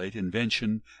stimulate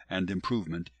invention and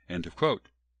improvement." End of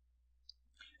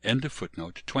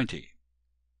footnote 20.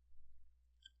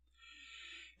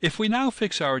 If we now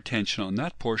fix our attention on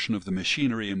that portion of the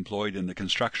machinery employed in the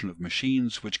construction of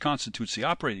machines which constitutes the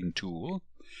operating tool,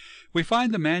 we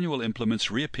find the manual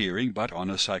implements reappearing, but on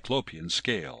a cyclopean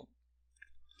scale.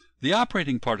 The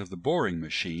operating part of the boring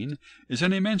machine is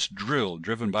an immense drill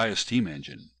driven by a steam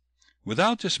engine.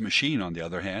 Without this machine, on the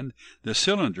other hand, the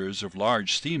cylinders of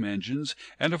large steam engines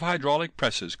and of hydraulic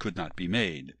presses could not be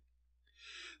made.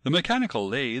 The mechanical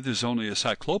lathe is only a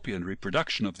cyclopean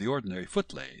reproduction of the ordinary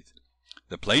foot lathe.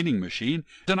 The planing machine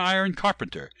is an iron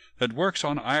carpenter that works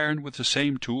on iron with the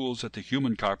same tools that the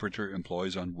human carpenter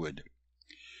employs on wood.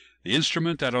 The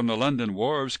instrument that on the London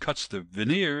wharves cuts the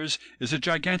veneers is a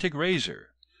gigantic razor.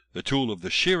 The tool of the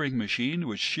shearing machine,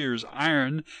 which shears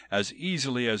iron as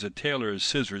easily as a tailor's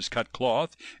scissors cut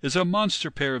cloth, is a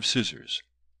monster pair of scissors.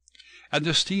 And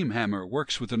the steam hammer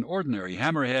works with an ordinary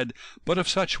hammerhead, but of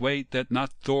such weight that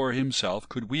not Thor himself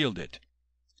could wield it.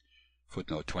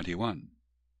 Footnote 21.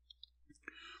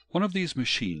 One of these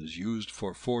machines used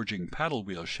for forging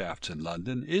paddle-wheel shafts in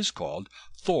London is called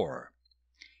Thor.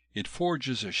 It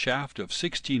forges a shaft of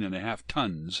 16½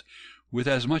 tons with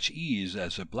as much ease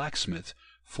as a blacksmith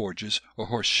forges a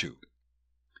horseshoe.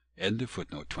 End of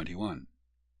footnote 21.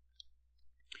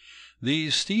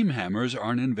 These steam hammers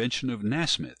are an invention of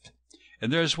Nasmyth,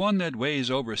 and there is one that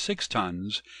weighs over 6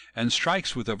 tons and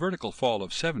strikes with a vertical fall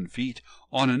of 7 feet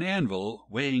on an anvil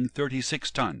weighing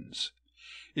 36 tons.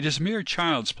 It is mere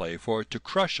child's play for it to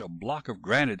crush a block of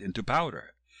granite into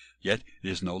powder, yet it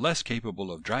is no less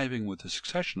capable of driving with a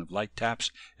succession of light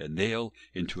taps a nail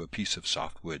into a piece of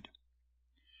soft wood.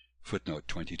 Footnote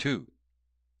 22.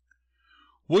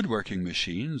 Woodworking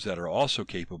machines that are also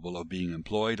capable of being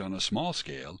employed on a small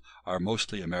scale are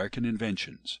mostly American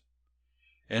inventions.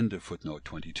 End of footnote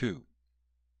 22.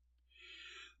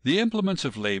 The implements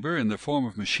of labor in the form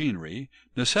of machinery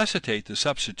necessitate the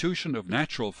substitution of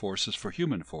natural forces for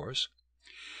human force,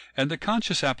 and the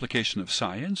conscious application of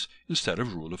science instead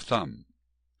of rule of thumb.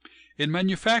 In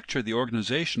manufacture, the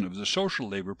organization of the social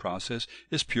labor process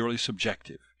is purely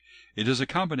subjective. It is a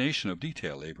combination of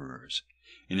detail laborers.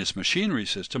 In its machinery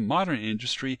system, modern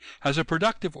industry has a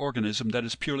productive organism that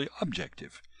is purely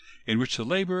objective, in which the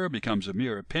laborer becomes a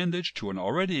mere appendage to an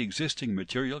already existing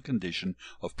material condition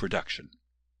of production.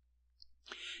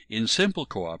 In simple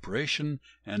cooperation,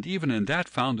 and even in that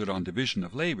founded on division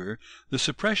of labor, the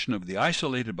suppression of the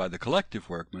isolated by the collective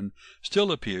workman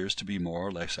still appears to be more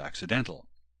or less accidental.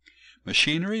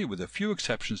 Machinery, with a few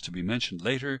exceptions to be mentioned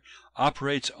later,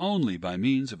 operates only by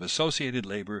means of associated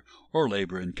labor or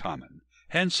labor in common.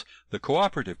 Hence, the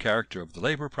cooperative character of the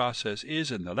labor process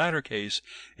is, in the latter case,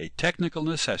 a technical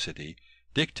necessity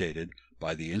dictated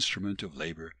by the instrument of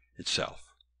labor itself.